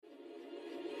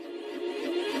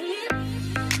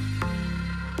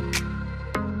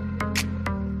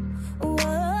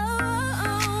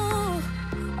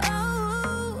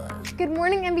Good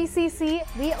morning, MBCC.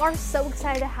 We are so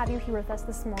excited to have you here with us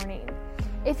this morning.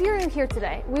 If you're new here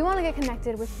today, we want to get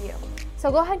connected with you.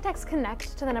 So go ahead and text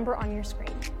CONNECT to the number on your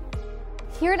screen.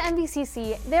 Here at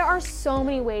MBCC, there are so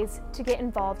many ways to get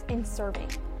involved in serving.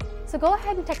 So go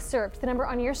ahead and text SERVE to the number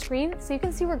on your screen so you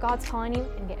can see where God's calling you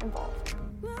and get involved.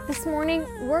 This morning,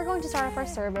 we're going to start off our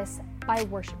service by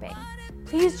worshiping.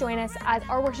 Please join us as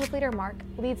our worship leader, Mark,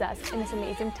 leads us in this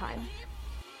amazing time.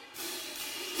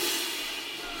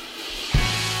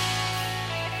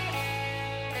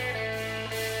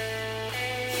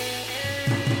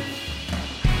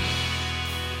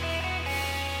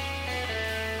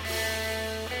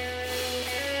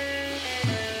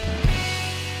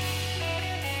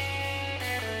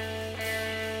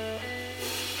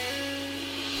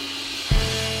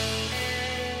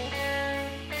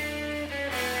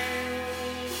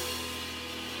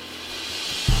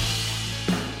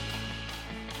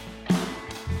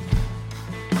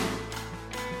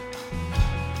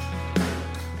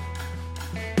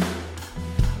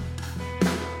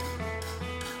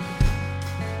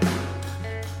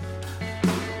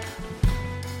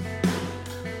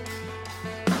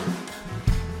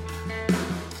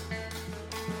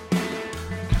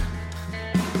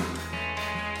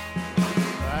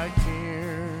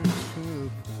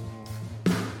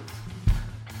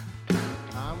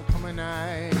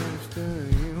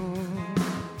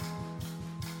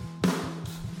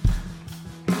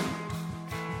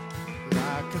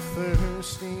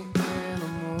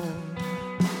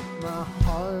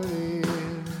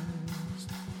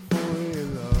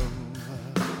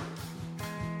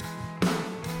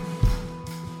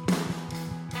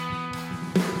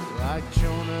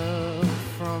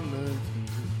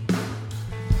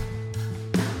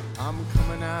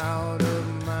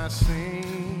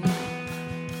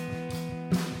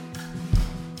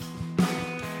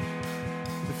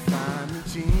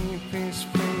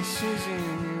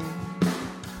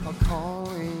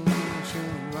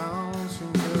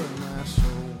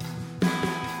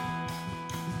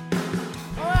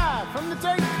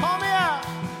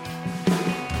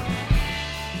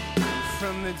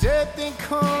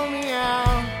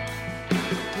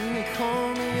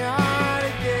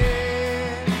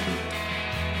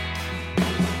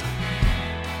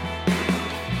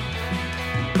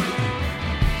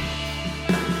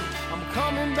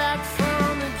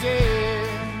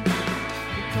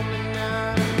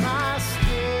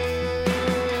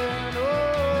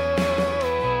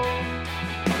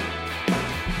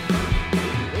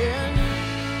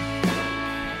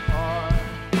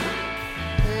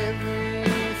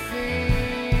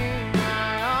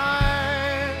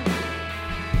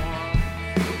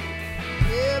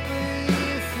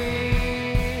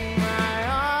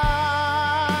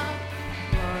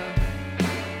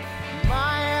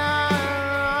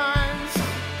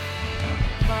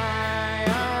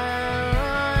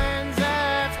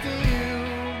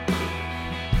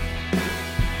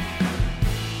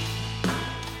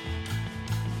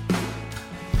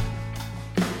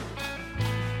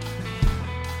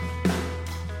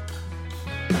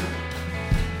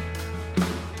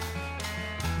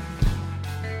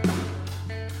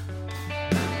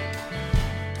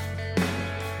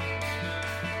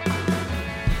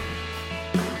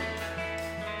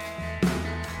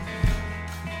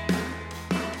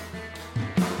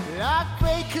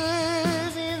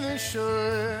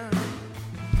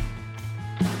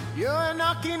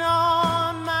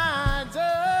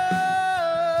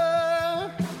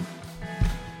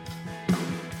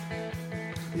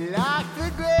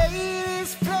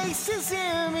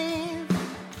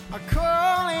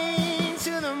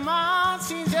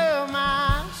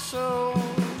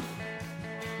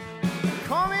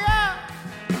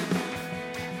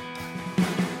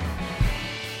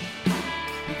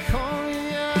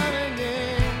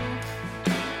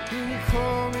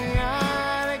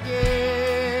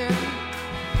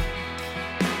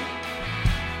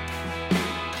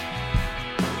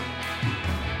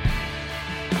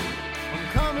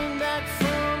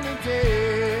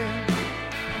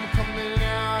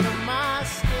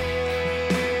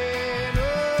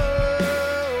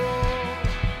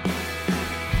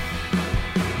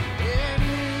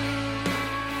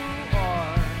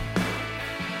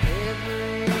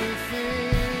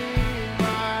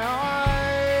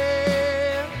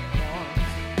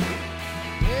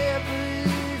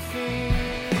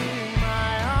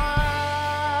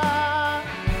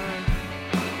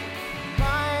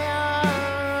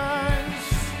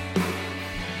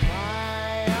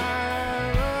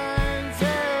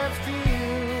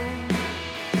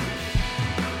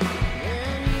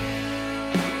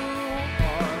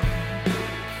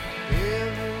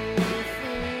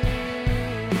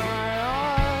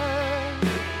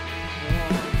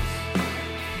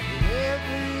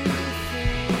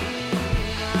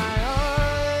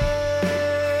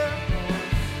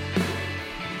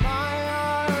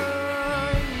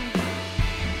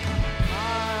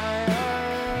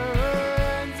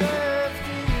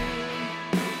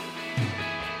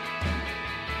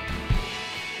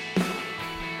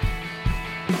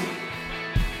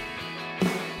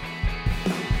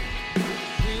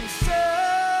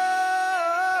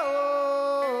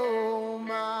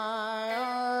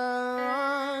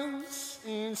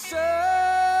 And so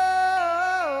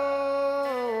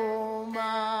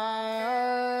my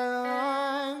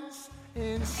airlines,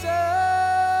 and so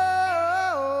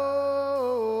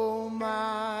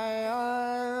my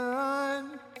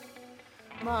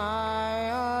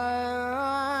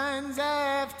airlines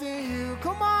after you.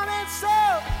 Come on, and so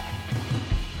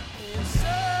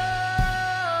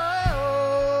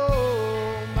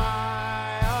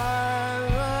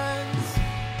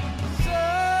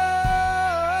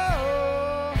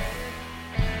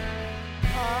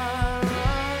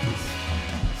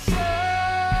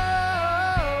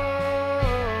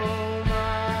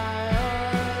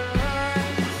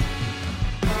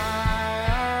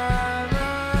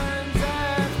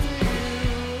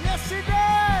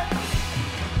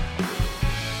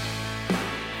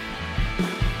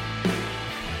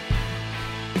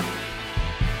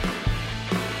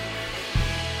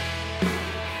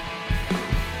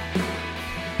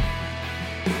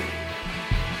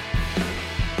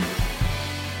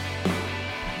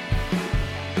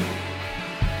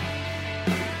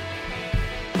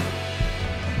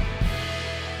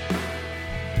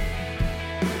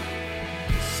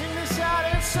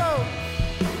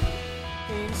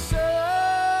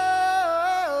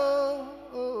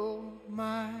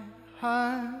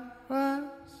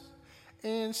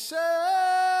and so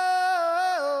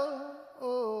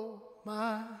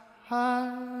my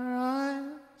heart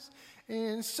runs,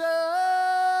 and so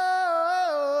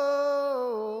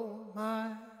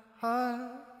my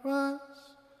heart runs,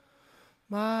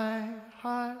 my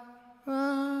heart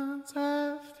runs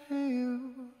after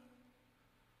you.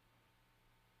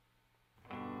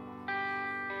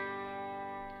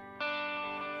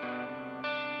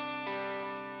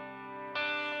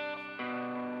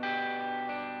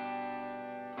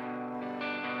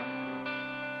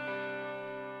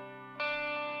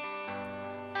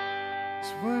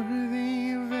 It's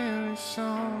worthy of every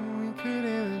song we could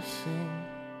ever sing,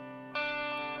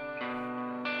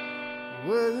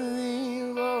 worthy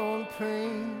of all the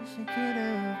praise we could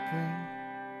ever bring,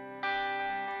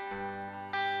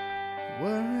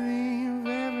 worthy of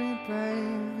every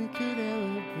breath we could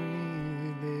ever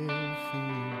breathe. We live for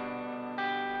you.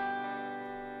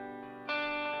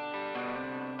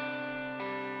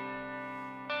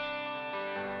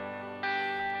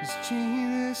 Is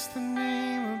Jesus the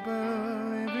name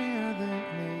above every other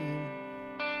name?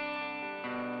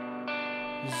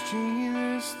 Is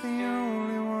Jesus the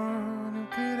only one who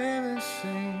could ever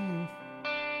save?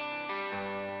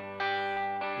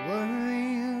 Worthy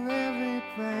of every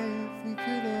breath we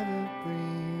could ever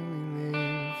breathe, we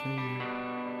live for you.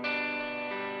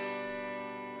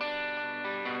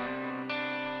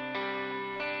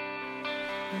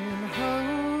 And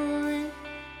holy,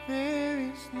 there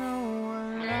is no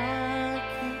one like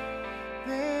you,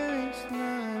 there is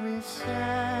none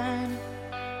beside you.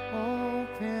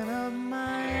 Open up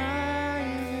my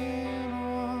eyes and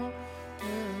wonder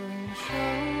and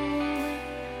show me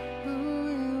who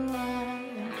you are,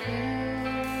 and fill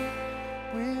me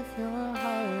with your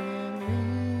heart and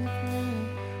lead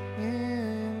me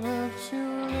in love to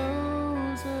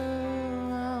those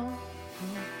around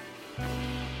me.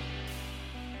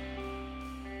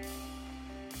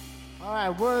 All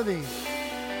right, worthy.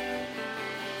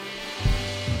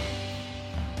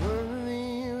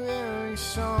 Worthy of every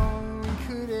song we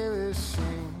could ever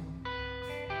sing,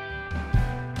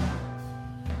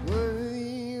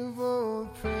 worthy of all the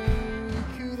praise we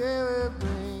could ever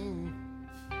bring,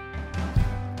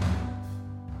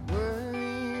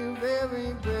 worthy of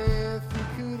every breath we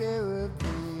could ever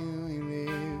breathe. We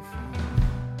live for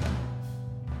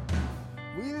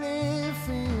you. We live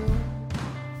for you.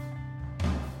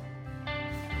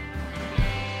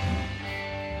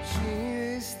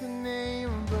 Jesus, the name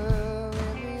above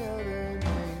every other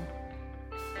name.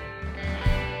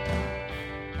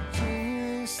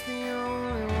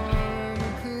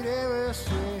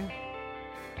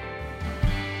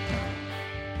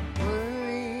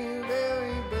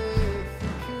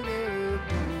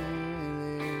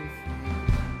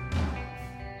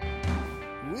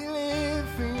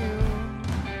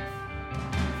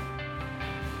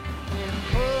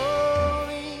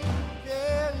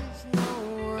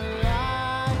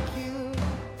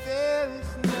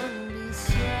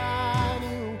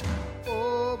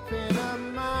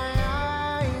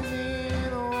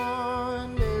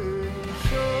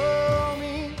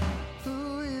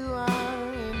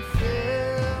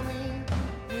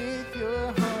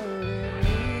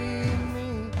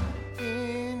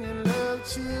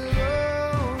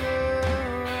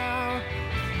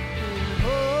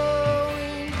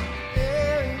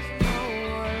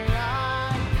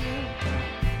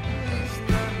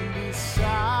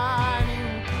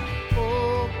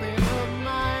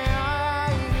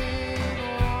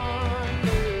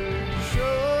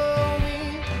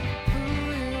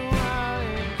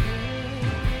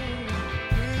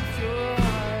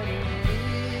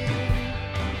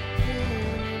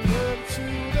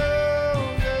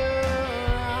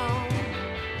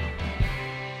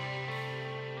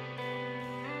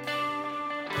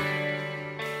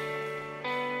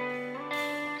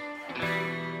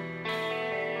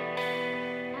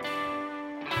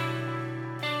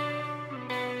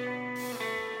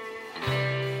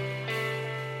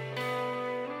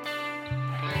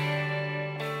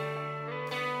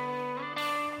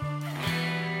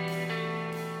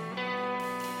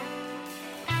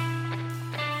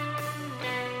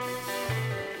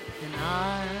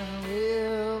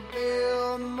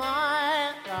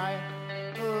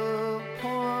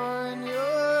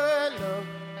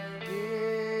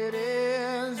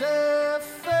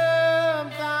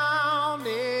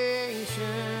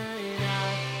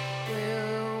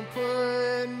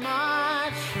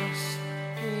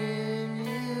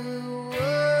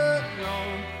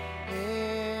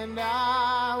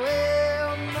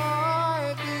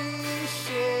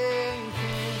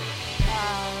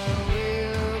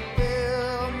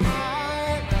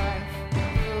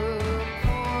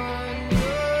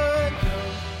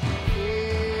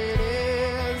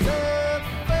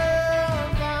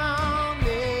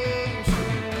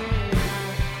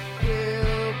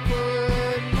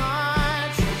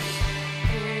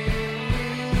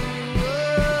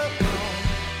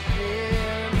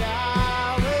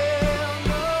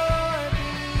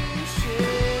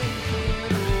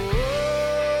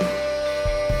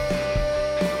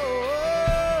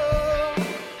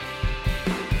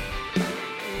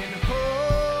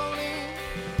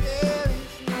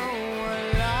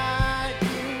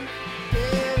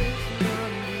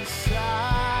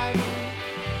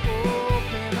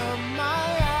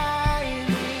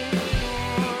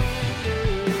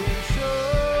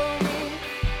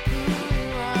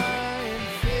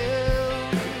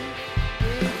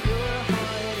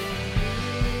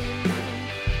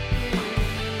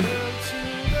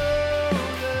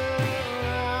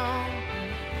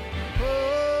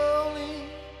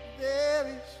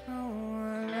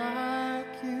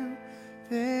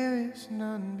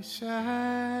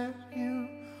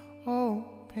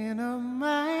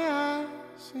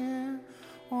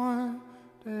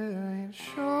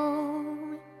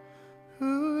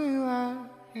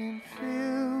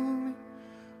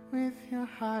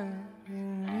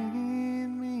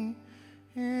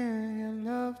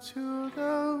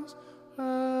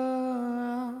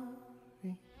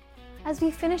 as we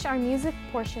finish our music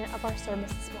portion of our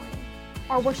service this morning.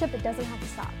 Our worship doesn't have to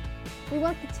stop. We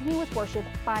want to continue with worship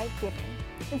by giving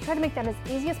and try to make that as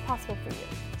easy as possible for you,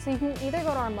 so you can either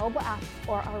go to our mobile app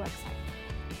or our website.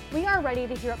 We are ready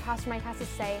to hear what Pastor Mike has to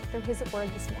say through his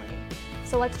word this morning.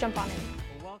 So let's jump on in.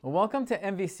 Well, welcome to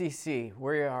MVCC.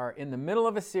 We are in the middle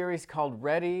of a series called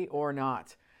Ready or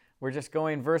Not. We're just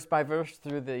going verse by verse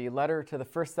through the letter to the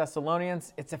First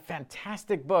Thessalonians. It's a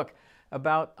fantastic book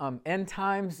about end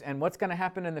times and what's going to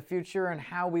happen in the future and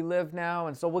how we live now.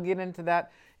 And so we'll get into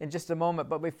that in just a moment.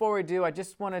 But before we do, I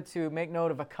just wanted to make note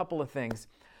of a couple of things.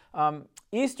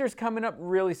 Easter's coming up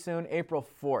really soon, April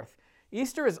 4th.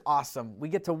 Easter is awesome. We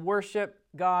get to worship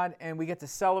God and we get to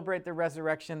celebrate the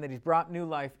resurrection, that He's brought new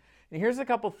life. And here's a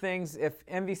couple things. If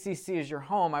MVCC is your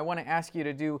home, I want to ask you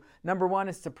to do. Number one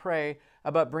is to pray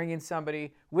about bringing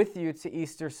somebody with you to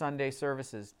Easter Sunday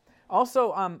services.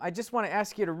 Also, I just want to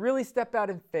ask you to really step out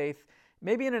in faith,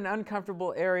 maybe in an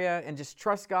uncomfortable area, and just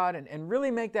trust God and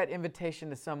really make that invitation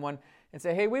to someone and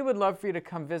say, hey, we would love for you to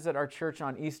come visit our church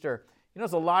on Easter. You know,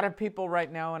 there's a lot of people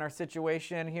right now in our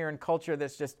situation here in culture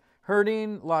that's just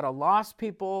hurting, a lot of lost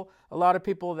people, a lot of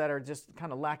people that are just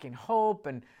kind of lacking hope,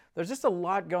 and there's just a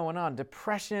lot going on,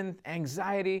 depression,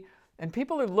 anxiety, and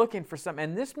people are looking for something.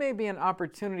 And this may be an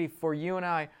opportunity for you and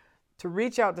I to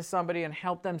reach out to somebody and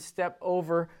help them step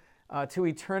over to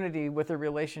eternity with a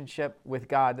relationship with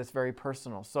God that's very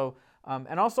personal. So,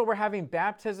 and also we're having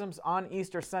baptisms on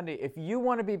Easter Sunday. If you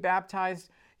want to be baptized,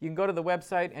 you can go to the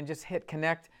website and just hit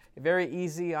connect. Very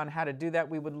easy on how to do that.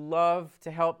 We would love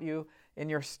to help you in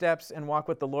your steps and walk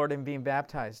with the Lord and being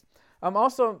baptized.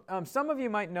 Also, some of you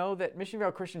might know that Mission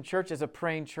Vale Christian Church is a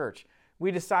praying church.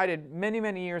 We decided many,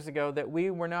 many years ago that we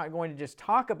were not going to just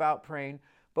talk about praying,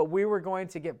 but we were going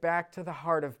to get back to the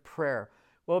heart of prayer.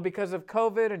 Well, because of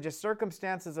COVID and just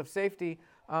circumstances of safety,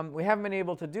 we haven't been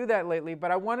able to do that lately,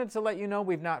 but I wanted to let you know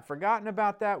we've not forgotten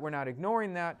about that. We're not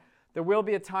ignoring that. There will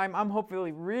be a time, I'm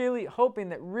really hoping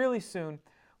that really soon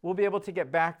we'll be able to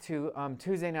get back to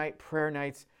Tuesday night prayer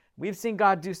nights. We've seen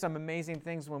God do some amazing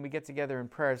things when we get together in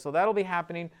prayer. So that'll be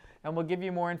happening, and we'll give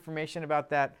you more information about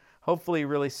that hopefully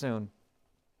really soon.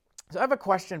 So I have a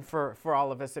question for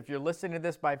all of us. If you're listening to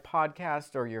this by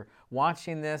podcast or you're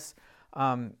watching this,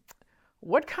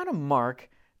 what kind of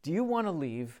mark do you want to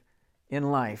leave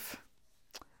in life?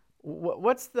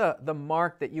 What's the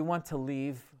mark that you want to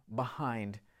leave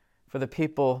behind for the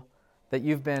people that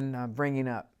you've been bringing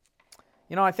up?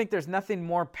 You know, I think there's nothing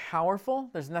more powerful.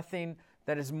 There's nothing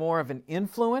that is more of an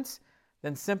influence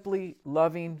than simply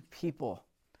loving people.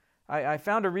 I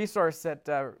found a resource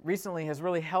that recently has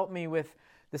really helped me with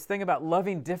this thing about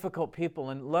loving difficult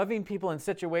people and loving people in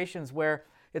situations where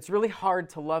it's really hard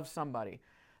to love somebody.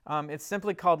 It's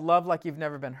simply called Love Like You've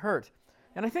Never Been Hurt.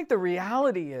 And I think the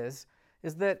reality is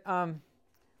that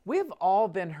we have all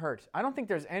been hurt. I don't think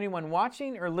there's anyone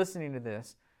watching or listening to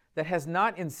this that has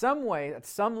not in some way, at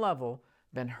some level,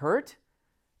 been hurt,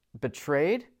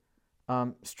 betrayed,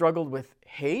 struggled with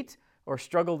hate, or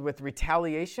struggled with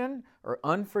retaliation or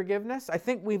unforgiveness. I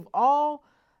think we've all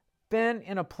been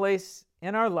in a place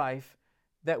in our life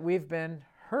that we've been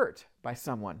hurt by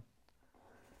someone.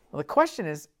 Well, the question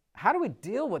is, how do we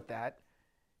deal with that?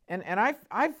 And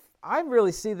I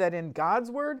really see that in God's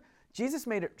Word. Jesus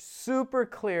made it super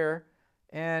clear,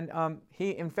 and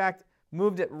He, in fact,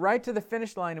 moved it right to the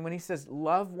finish line. And when He says,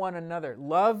 love one another,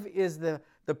 love is the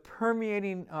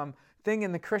permeating thing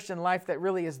in the Christian life that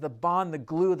really is the bond, the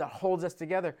glue that holds us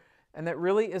together, and that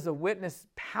really is a witness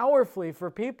powerfully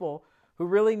for people who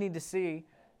really need to see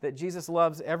that Jesus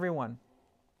loves everyone.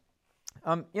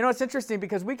 You know, it's interesting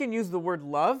because we can use the word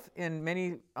love in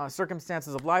many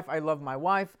circumstances of life. I love my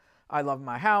wife. I love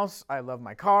my house. I love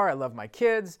my car. I love my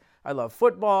kids. I love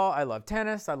football. I love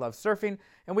tennis. I love surfing.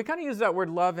 And we kind of use that word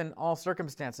love in all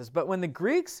circumstances. But when the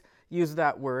Greeks used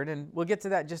that word, and we'll get to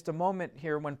that in just a moment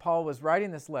here when Paul was writing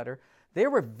this letter, they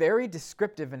were very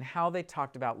descriptive in how they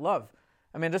talked about love.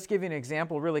 I mean, just give you an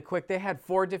example really quick. They had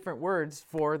 4 different words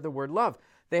for the word love.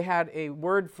 They had a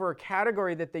word for a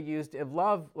category that they used of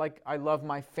love, like I love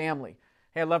my family.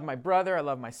 Hey, I love my brother, I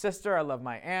love my sister, I love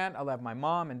my aunt, I love my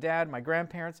mom and dad, my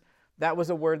grandparents. That was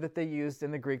a word that they used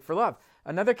in the Greek for love.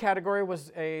 Another category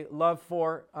was a love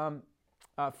for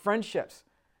friendships.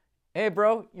 Hey,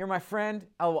 bro, you're my friend.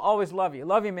 I will always love you.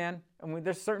 Love you, man. And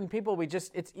there's certain people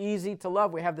it's easy to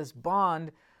love. We have this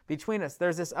bond between us.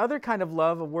 There's this other kind of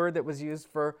love, a word that was used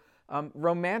for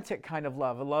romantic kind of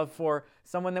love, a love for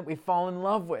someone that we fall in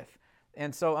love with.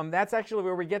 And so that's actually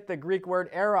where we get the Greek word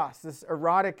eros, this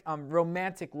erotic,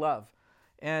 romantic love.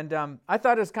 And I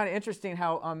thought it was kind of interesting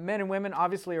how men and women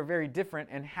obviously are very different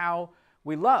in how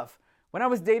we love. When I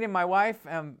was dating my wife,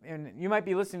 and you might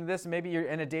be listening to this, and maybe you're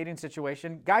in a dating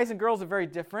situation, guys and girls are very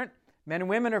different. Men and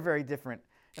women are very different.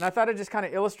 And I thought I'd just kind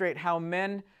of illustrate how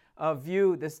men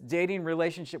view this dating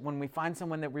relationship when we find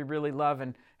someone that we really love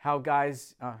and how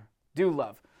guys do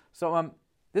love. So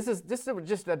this is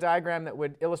just a diagram that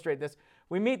would illustrate this.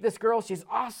 We meet this girl. She's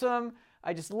awesome.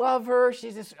 I just love her.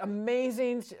 She's just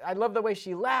amazing. I love the way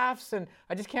she laughs, and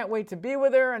I just can't wait to be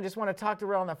with her. I just want to talk to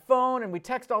her on the phone, and we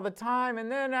text all the time.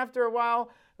 And then after a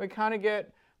while, we kind of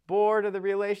get bored of the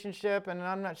relationship, and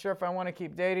I'm not sure if I want to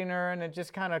keep dating her, and it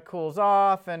just kind of cools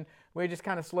off, and we just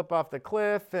kind of slip off the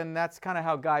cliff, and that's kind of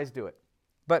how guys do it.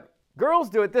 But girls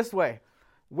do it this way.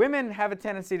 Women have a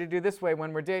tendency to do this way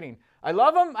when we're dating. I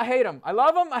love him, I hate him. I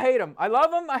love him, I hate him. I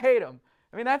love him, I hate him.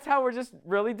 I mean, that's how we're just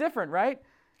really different, right?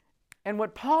 And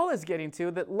what Paul is getting to,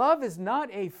 that love is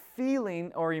not a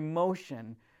feeling or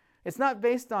emotion. It's not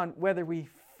based on whether we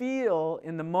feel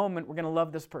in the moment we're going to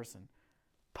love this person.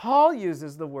 Paul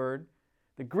uses the word,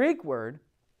 the Greek word,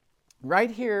 right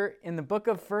here in the book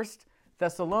of 1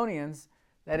 Thessalonians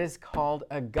that is called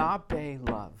agape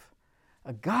love.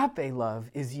 Agape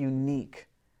love is unique.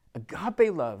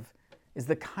 Agape love is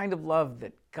the kind of love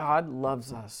that God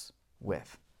loves us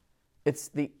with. It's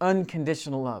the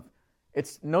unconditional love.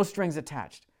 It's no strings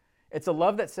attached. It's a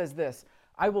love that says this: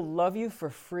 I will love you for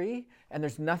free, and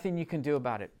there's nothing you can do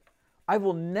about it. I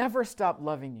will never stop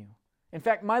loving you. In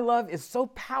fact, my love is so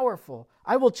powerful,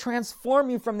 I will transform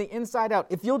you from the inside out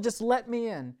if you'll just let me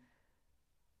in.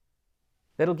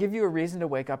 That'll give you a reason to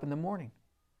wake up in the morning.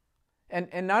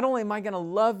 And not only am I going to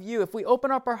love you, if we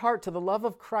open up our heart to the love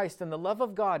of Christ and the love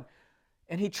of God,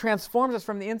 and He transforms us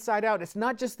from the inside out, it's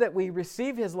not just that we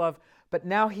receive His love, but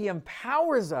now He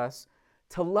empowers us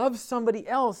to love somebody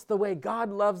else the way God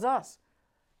loves us.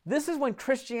 This is when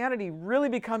Christianity really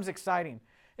becomes exciting.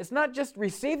 It's not just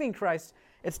receiving Christ,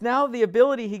 it's now the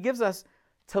ability He gives us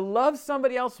to love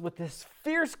somebody else with this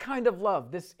fierce kind of love,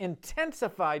 this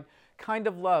intensified kind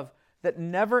of love that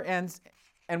never ends,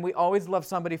 and we always love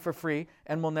somebody for free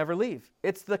and will never leave.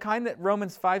 It's the kind that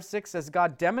Romans 5:6 says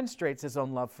God demonstrates His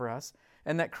own love for us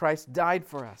and that Christ died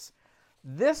for us.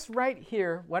 This right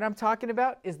here, what I'm talking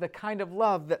about, is the kind of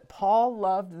love that Paul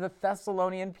loved the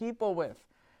Thessalonian people with.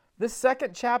 This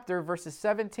second chapter, verses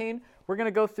 17, we're going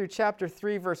to go through chapter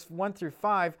 3, verse 1 through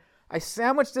 5. I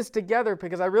sandwiched this together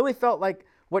because I really felt like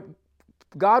what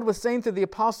God was saying through the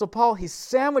Apostle Paul, he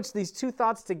sandwiched these two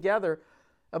thoughts together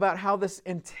about how this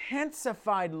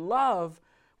intensified love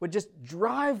would just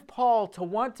drive Paul to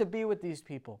want to be with these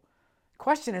people. The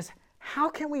question is, how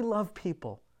can we love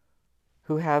people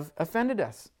who have offended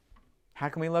us? How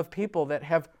can we love people that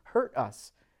have hurt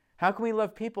us? How can we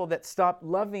love people that stop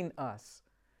loving us?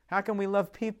 How can we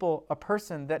love people, a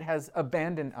person that has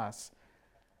abandoned us?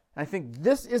 And I think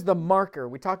this is the marker.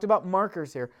 We talked about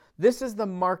markers here. This is the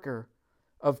marker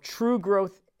of true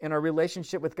growth in our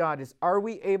relationship with God, is, are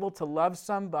we able to love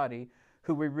somebody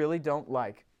who we really don't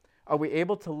like? Are we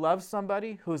able to love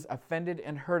somebody who's offended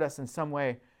and hurt us in some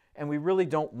way, and we really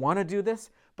don't want to do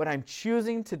this, but I'm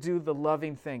choosing to do the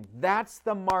loving thing? That's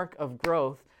the mark of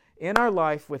growth in our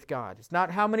life with God. It's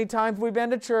not how many times we've been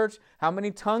to church, how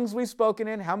many tongues we've spoken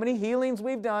in, how many healings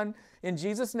we've done in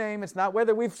Jesus' name. It's not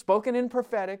whether we've spoken in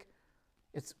prophetic.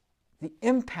 It's the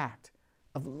impact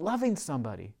of loving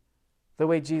somebody the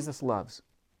way Jesus loves.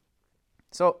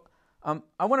 So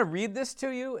I want to read this to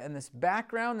you, and this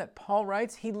background that Paul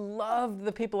writes. He loved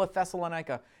the people of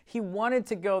Thessalonica. He wanted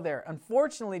to go there.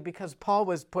 Unfortunately, because Paul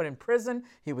was put in prison,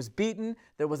 he was beaten,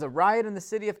 there was a riot in the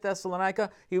city of Thessalonica,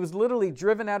 he was literally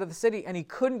driven out of the city, and he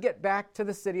couldn't get back to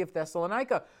the city of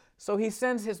Thessalonica. So he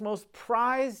sends his most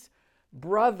prized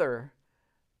brother,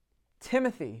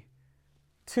 Timothy,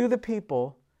 to the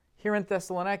people here in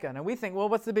Thessalonica. Now we think, well,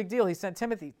 what's the big deal? He sent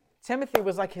Timothy. Timothy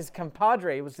was like his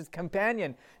compadre. It was his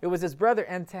companion. It was his brother.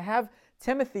 And to have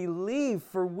Timothy leave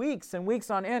for weeks and weeks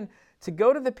on end to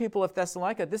go to the people of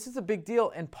Thessalonica, this is a big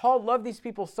deal. And Paul loved these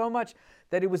people so much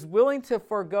that he was willing to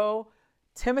forego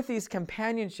Timothy's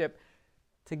companionship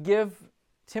to give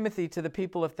Timothy to the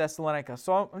people of Thessalonica.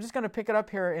 So I'm just going to pick it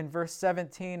up here in verse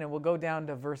 17, and we'll go down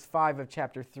to verse 5 of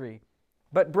chapter 3.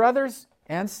 But brothers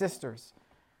and sisters,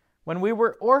 when we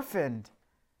were orphaned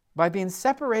by being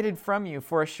separated from you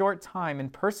for a short time in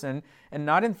person and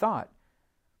not in thought,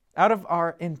 out of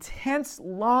our intense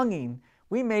longing,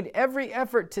 we made every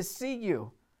effort to see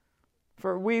you,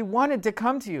 for we wanted to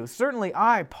come to you. Certainly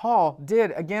I, Paul,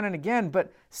 did again and again,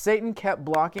 but Satan kept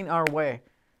blocking our way.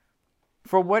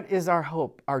 For what is our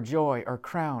hope, our joy, our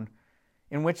crown,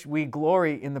 in which we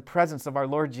glory in the presence of our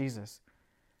Lord Jesus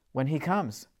when He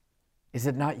comes? Is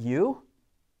it not you?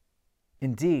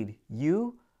 Indeed,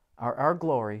 you are our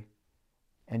glory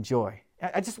and joy.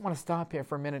 I just want to stop here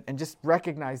for a minute and just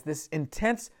recognize this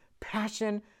intense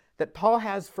passion that Paul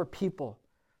has for people.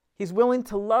 He's willing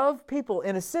to love people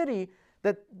in a city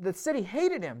that the city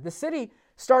hated him. The city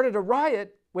started a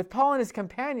riot with Paul and his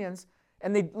companions,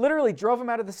 and they literally drove him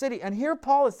out of the city. And here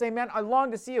Paul is saying, man, I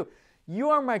long to see you. You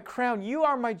are my crown. You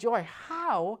are my joy.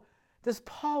 How does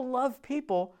Paul love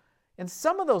people? And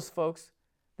some of those folks,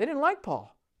 they didn't like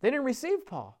Paul. They didn't receive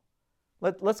Paul.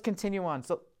 Let's continue on.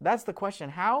 So that's the question.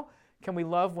 How can we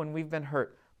love when we've been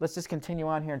hurt? Let's just continue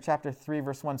on here in chapter 3,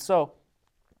 verse 1. So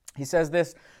he says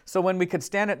this, so when we could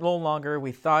stand it no longer,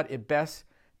 we thought it best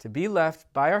to be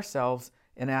left by ourselves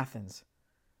in Athens.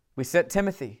 We sent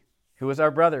Timothy, who was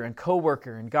our brother and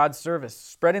co-worker in God's service,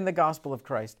 spreading the gospel of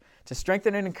Christ, to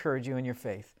strengthen and encourage you in your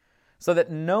faith, so that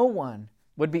no one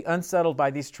would be unsettled by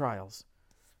these trials.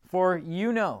 For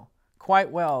you know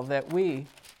quite well that we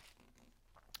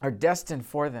are destined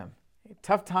for them.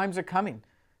 Tough times are coming,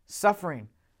 suffering,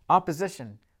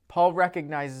 opposition. Paul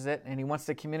recognizes it and he wants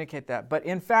to communicate that. But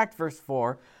in fact, verse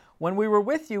 4, when we were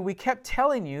with you, we kept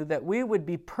telling you that we would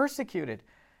be persecuted.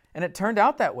 And it turned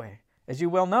out that way, as you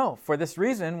well know. For this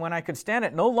reason, when I could stand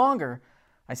it no longer,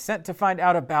 I sent to find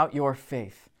out about your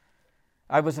faith.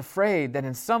 I was afraid that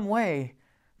in some way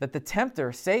that the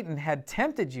tempter, Satan, had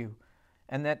tempted you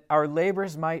and that our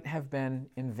labors might have been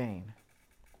in vain.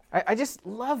 I just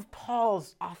love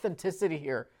Paul's authenticity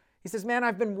here. He says, man,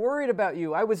 I've been worried about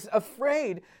you. I was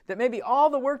afraid that maybe all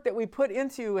the work that we put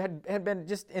into you had been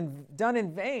just done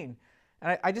in vain.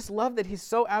 And I just love that he's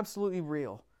so absolutely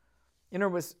real. You know, there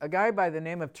was a guy by the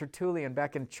name of Tertullian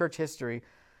back in church history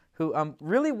who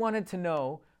really wanted to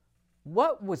know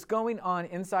what was going on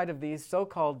inside of these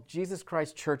so-called Jesus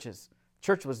Christ churches.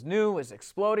 Church was new, was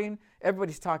exploding.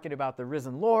 Everybody's talking about the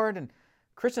risen Lord, and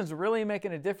Christians were really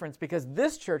making a difference because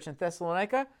this church in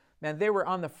Thessalonica, man, they were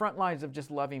on the front lines of just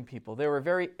loving people. They were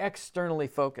very externally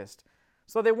focused.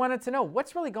 So they wanted to know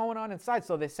what's really going on inside.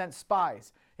 So they sent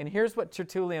spies. And here's what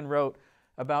Tertullian wrote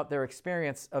about their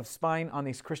experience of spying on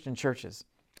these Christian churches.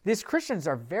 These Christians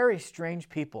are very strange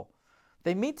people.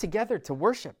 They meet together to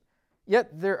worship,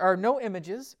 yet there are no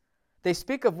images. They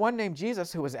speak of one named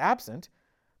Jesus who was absent,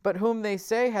 but whom they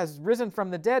say has risen from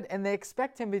the dead, and they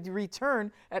expect him to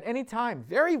return at any time.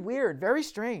 Very weird, very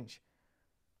strange.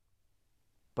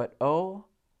 But oh,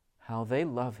 how they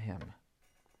love him.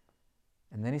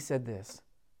 And then he said this.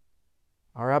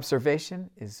 Our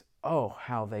observation is, oh,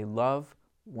 how they love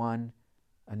one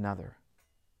another.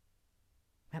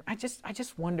 Man, I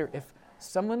just wonder if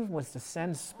someone was to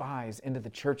send spies into the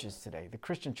churches today, the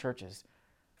Christian churches,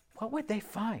 what would they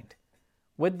find?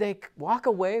 Would they walk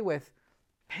away with,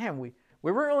 man, we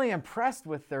weren't really impressed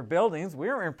with their buildings, we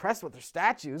weren't impressed with their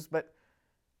statues, but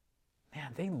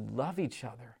man, they love each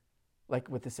other. Like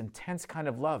with this intense kind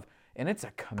of love. And it's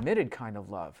a committed kind of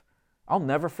love. I'll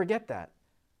never forget that.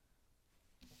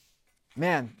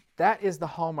 Man, that is the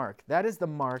hallmark. That is the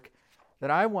mark that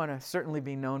I want to certainly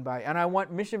be known by. And I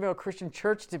want Missionville Christian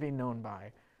Church to be known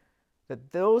by.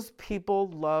 That those people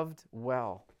loved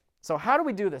well. So how do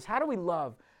we do this? How do we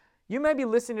love? You may be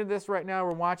listening to this right now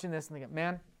or watching this and thinking,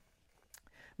 man,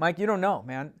 Mike, you don't know,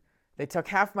 man. They took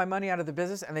half my money out of the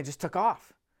business and they just took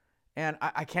off. And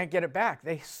I can't get it back.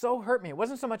 They so hurt me. It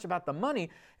wasn't so much about the money.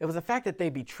 It was the fact that they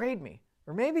betrayed me.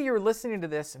 Or maybe you're listening to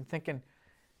this and thinking,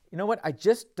 you know what? I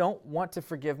just don't want to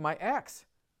forgive my ex.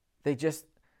 They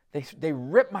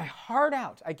ripped my heart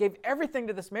out. I gave everything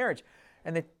to this marriage.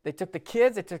 And they took the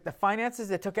kids, they took the finances,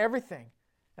 they took everything.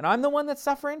 And I'm the one that's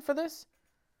suffering for this?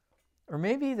 Or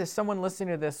maybe there's someone listening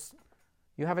to this,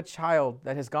 you have a child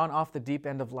that has gone off the deep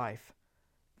end of life.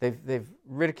 They've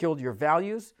ridiculed your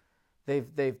values.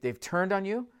 They've turned on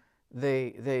you.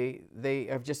 They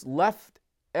have just left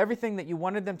everything that you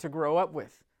wanted them to grow up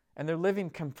with. And they're living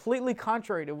completely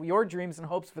contrary to your dreams and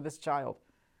hopes for this child.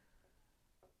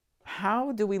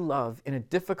 How do we love in a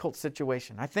difficult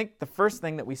situation? I think the first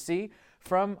thing that we see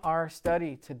from our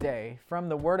study today, from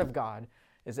the Word of God,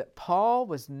 is that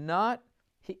Paul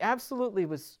he absolutely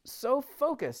was so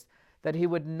focused that he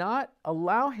would not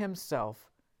allow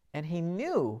himself, and he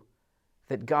knew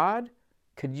that God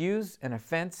could use an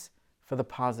offense for the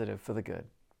positive, for the good.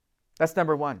 That's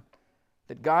number one.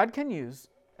 That God can use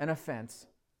an offense.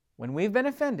 When we've been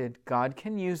offended, God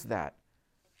can use that.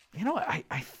 You know,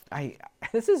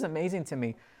 this is amazing to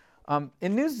me.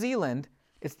 In New Zealand,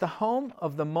 it's the home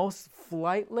of the most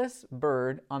flightless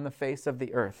bird on the face of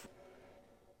the earth.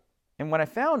 And what I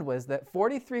found was that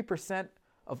 43%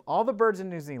 of all the birds in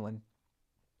New Zealand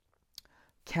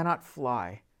cannot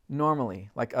fly normally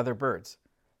like other birds.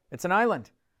 It's an island.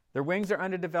 Their wings are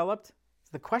underdeveloped. So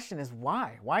the question is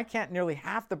why? Why can't nearly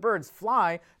half the birds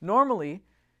fly normally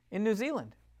in New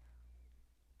Zealand?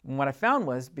 And what I found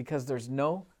was because there's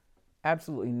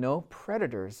absolutely no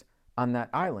predators on that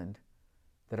island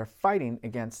that are fighting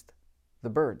against the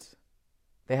birds.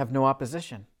 They have no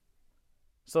opposition.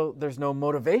 So there's no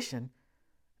motivation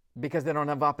because they don't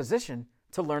have opposition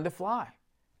to learn to fly,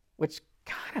 which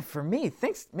kind of, for me,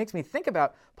 makes me think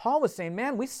about, Paul was saying,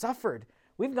 man, we suffered.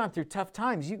 We've gone through tough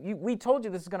times. We told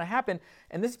you this is going to happen,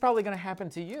 and this is probably going to happen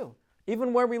to you.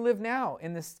 Even where we live now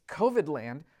in this COVID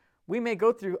land, we may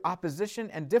go through opposition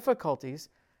and difficulties,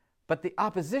 but the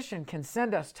opposition can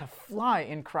send us to fly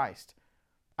in Christ.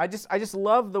 I just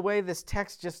love the way this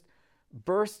text just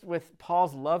bursts with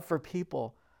Paul's love for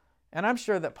people. And I'm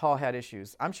sure that Paul had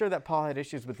issues. I'm sure that Paul had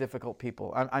issues with difficult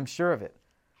people. I'm sure of it.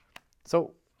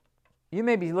 So you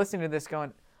may be listening to this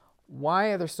going, why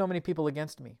are there so many people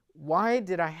against me? Why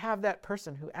did I have that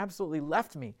person who absolutely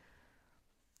left me?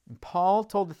 And Paul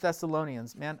told the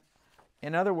Thessalonians, man,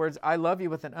 in other words, I love you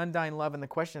with an undying love. And the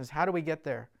question is, how do we get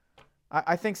there?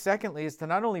 I think secondly is to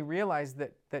not only realize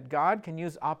that God can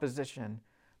use opposition,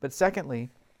 but secondly,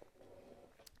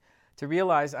 to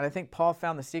realize, and I think Paul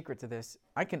found the secret to this,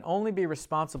 I can only be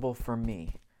responsible for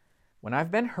me. When I've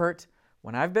been hurt,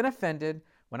 when I've been offended,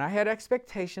 when I had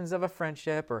expectations of a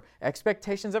friendship or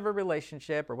expectations of a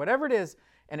relationship or whatever it is,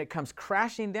 and it comes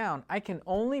crashing down, I can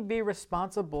only be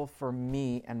responsible for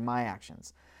me and my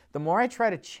actions. The more I try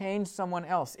to change someone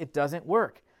else, it doesn't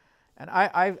work. And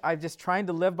I'm just trying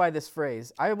to live by this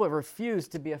phrase. I will refuse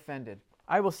to be offended.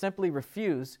 I will simply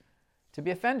refuse to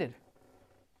be offended.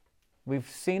 We've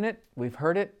seen it, we've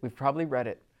heard it, we've probably read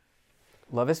it.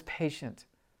 Love is patient.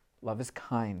 Love is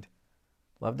kind.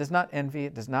 Love does not envy,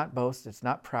 it does not boast, it's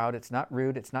not proud, it's not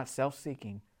rude, it's not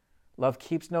self-seeking. Love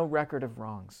keeps no record of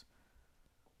wrongs.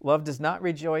 Love does not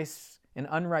rejoice in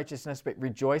unrighteousness, but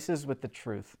rejoices with the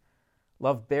truth.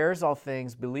 Love bears all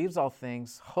things, believes all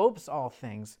things, hopes all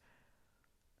things.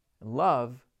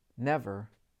 Love never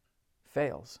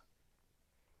fails.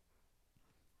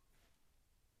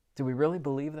 Do we really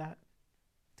believe that?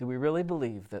 Do we really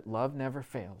believe that love never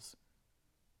fails?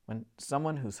 When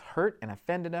someone who's hurt and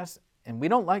offended us and we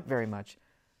don't like very much,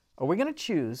 are we going to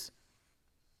choose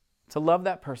to love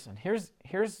that person?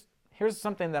 Here's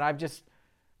something that I've just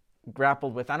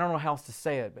grappled with. I don't know how else to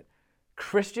say it, but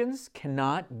Christians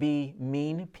cannot be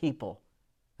mean people.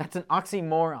 That's an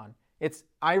oxymoron. It's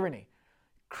irony.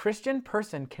 Christian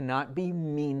person cannot be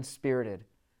mean-spirited.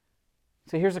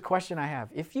 So here's a question I have.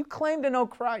 If you claim to know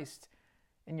Christ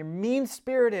and you're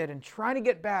mean-spirited and trying to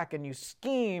get back and you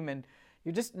scheme and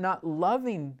you're just not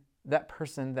loving that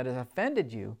person that has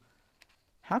offended you,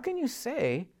 how can you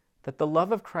say that the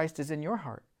love of Christ is in your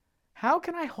heart? How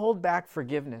can I hold back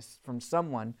forgiveness from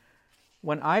someone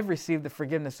when I've received the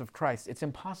forgiveness of Christ? It's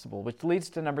impossible, which leads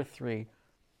to number 3,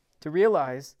 to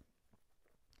realize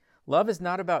love is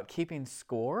not about keeping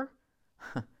score.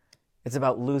 It's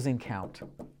about losing count.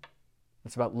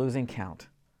 It's about losing count.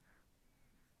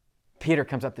 Peter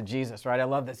comes up to Jesus, right? I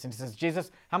love this. And he says,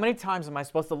 Jesus, how many times am I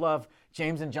supposed to love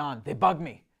James and John? They bug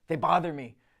me. They bother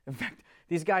me. In fact,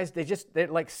 these guys, they're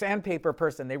like sandpaper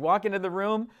person. They walk into the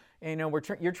room and,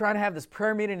 you're trying to have this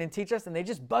prayer meeting and teach us, and they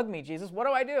just bug me, Jesus. What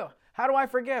do I do? How do I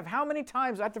forgive? How many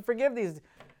times do I have to forgive these?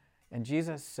 And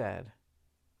Jesus said,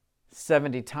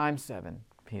 70 times 7,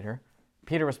 Peter.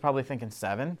 Peter was probably thinking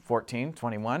 7, 14,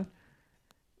 21.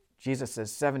 Jesus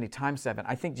says 70 times 7.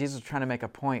 I think Jesus was trying to make a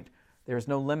point. There is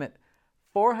no limit.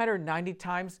 490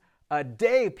 times a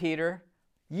day, Peter.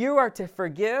 You are to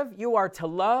forgive. You are to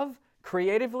love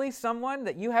creatively someone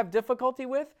that you have difficulty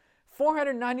with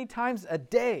 490 times a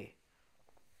day.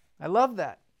 I love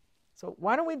that. So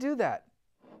why don't we do that?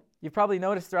 You've probably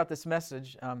noticed throughout this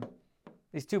message,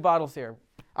 these 2 bottles here.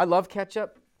 I love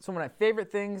ketchup. It's one of my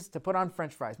favorite things to put on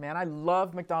French fries. Man, I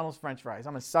love McDonald's French fries.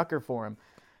 I'm a sucker for them.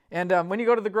 And when you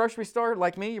go to the grocery store,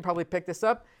 like me, you probably pick this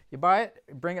up, you buy it,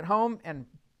 bring it home, and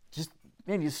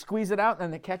you squeeze it out,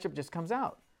 and the ketchup just comes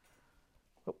out.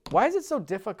 But why is it so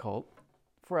difficult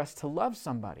for us to love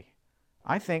somebody?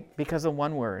 I think because of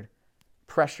one word,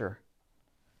 pressure.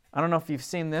 I don't know if you've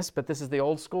seen this, but this is the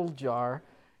old school jar.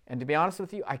 And to be honest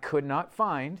with you, I could not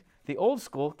find the old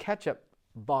school ketchup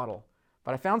bottle.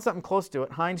 But I found something close to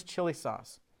it, Heinz chili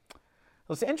sauce.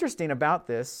 What's interesting about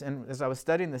this, and as I was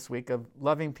studying this week of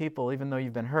loving people even though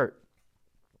you've been hurt,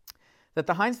 that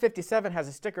the Heinz 57 has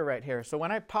a sticker right here. So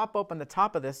when I pop open the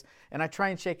top of this and I try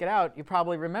and shake it out, you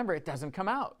probably remember it doesn't come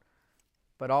out.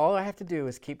 But all I have to do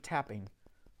is keep tapping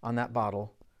on that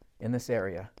bottle in this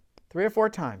area 3 or 4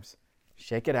 times.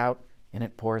 Shake it out and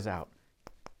it pours out.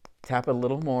 Tap it a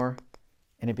little more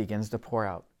and it begins to pour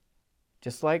out.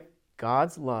 Just like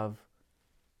God's love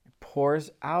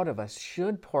pours out of us,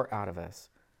 should pour out of us.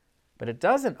 But it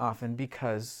doesn't often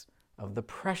because of the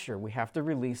pressure. We have to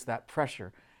release that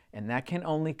pressure. And that can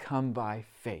only come by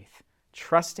faith,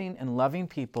 trusting and loving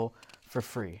people for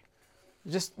free. I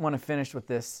just want to finish with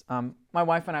this. My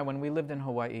wife and I, when we lived in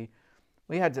Hawaii,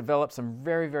 we had developed some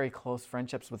very, very close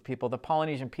friendships with people. The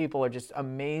Polynesian people are just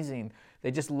amazing.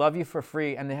 They just love you for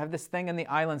free. And they have this thing in the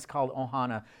islands called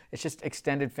ohana. It's just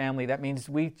extended family. That means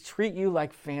we treat you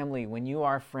like family when you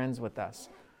are friends with us.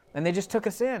 And they just took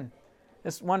us in.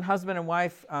 This one husband and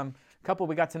wife couple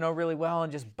we got to know really well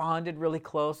and just bonded really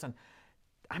close. And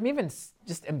I'm even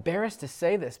just embarrassed to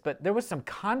say this, but there was some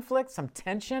conflict, some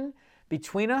tension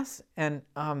between us. And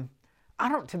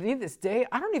to me this day,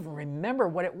 I don't even remember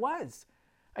what it was.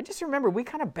 I just remember we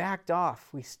kind of backed off.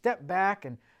 We stepped back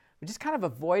and we just kind of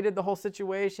avoided the whole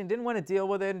situation, didn't want to deal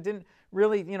with it, and didn't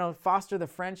really, foster the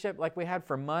friendship like we had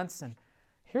for months. And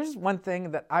here's one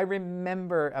thing that I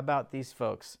remember about these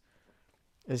folks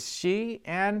is she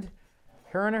and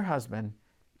her husband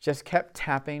just kept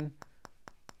tapping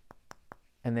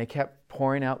and they kept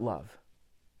pouring out love.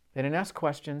 They didn't ask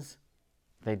questions.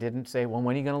 They didn't say, well,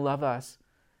 when are you going to love us?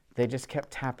 They just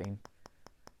kept tapping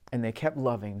and they kept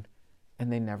loving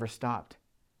and they never stopped.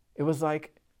 It was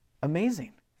like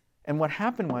amazing. And what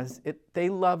happened was they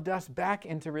loved us back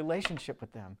into relationship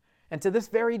with them. And to this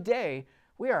very day,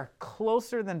 we are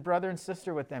closer than brother and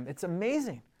sister with them. It's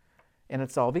amazing. And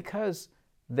it's all because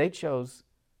they chose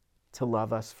to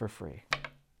love us for free.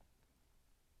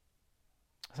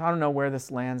 So I don't know where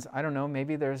this lands. I don't know.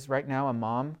 Maybe there's right now a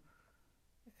mom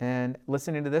and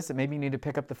listening to this, and maybe you need to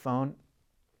pick up the phone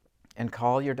and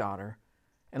call your daughter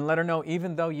and let her know,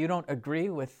 even though you don't agree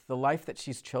with the life that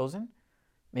she's chosen,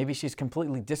 maybe she's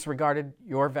completely disregarded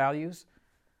your values,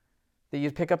 that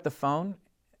you'd pick up the phone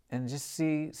and just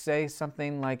say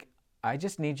something like, I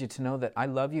just need you to know that I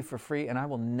love you for free and I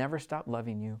will never stop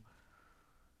loving you.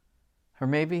 Or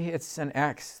maybe it's an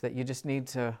ex that you just need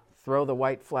to throw the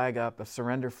white flag up, a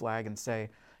surrender flag, and say,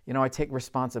 I take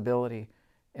responsibility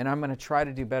and I'm going to try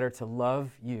to do better to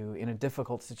love you in a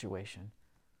difficult situation.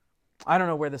 I don't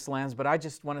know where this lands, but I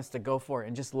just want us to go for it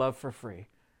and just love for free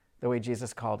the way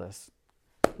Jesus called us.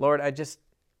 Lord, I just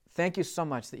thank you so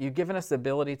much that you've given us the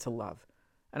ability to love.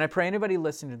 And I pray anybody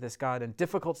listening to this, God, in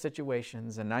difficult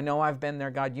situations, and I know I've been there,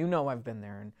 God, you know I've been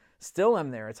there and still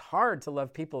am there. It's hard to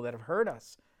love people that have hurt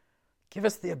us. Give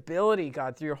us the ability,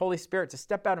 God, through your Holy Spirit to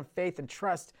step out in faith and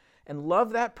trust and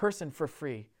love that person for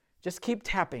free. Just keep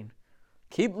tapping,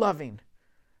 keep loving,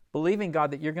 believing,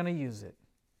 God, that you're going to use it.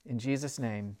 In Jesus'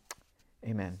 name,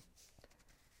 amen.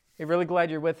 Hey, really glad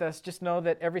you're with us. Just know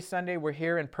that every Sunday we're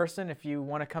here in person. If you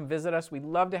want to come visit us, we'd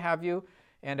love to have you.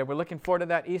 And we're looking forward to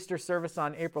that Easter service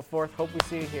on April 4th. Hope we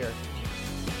see you here.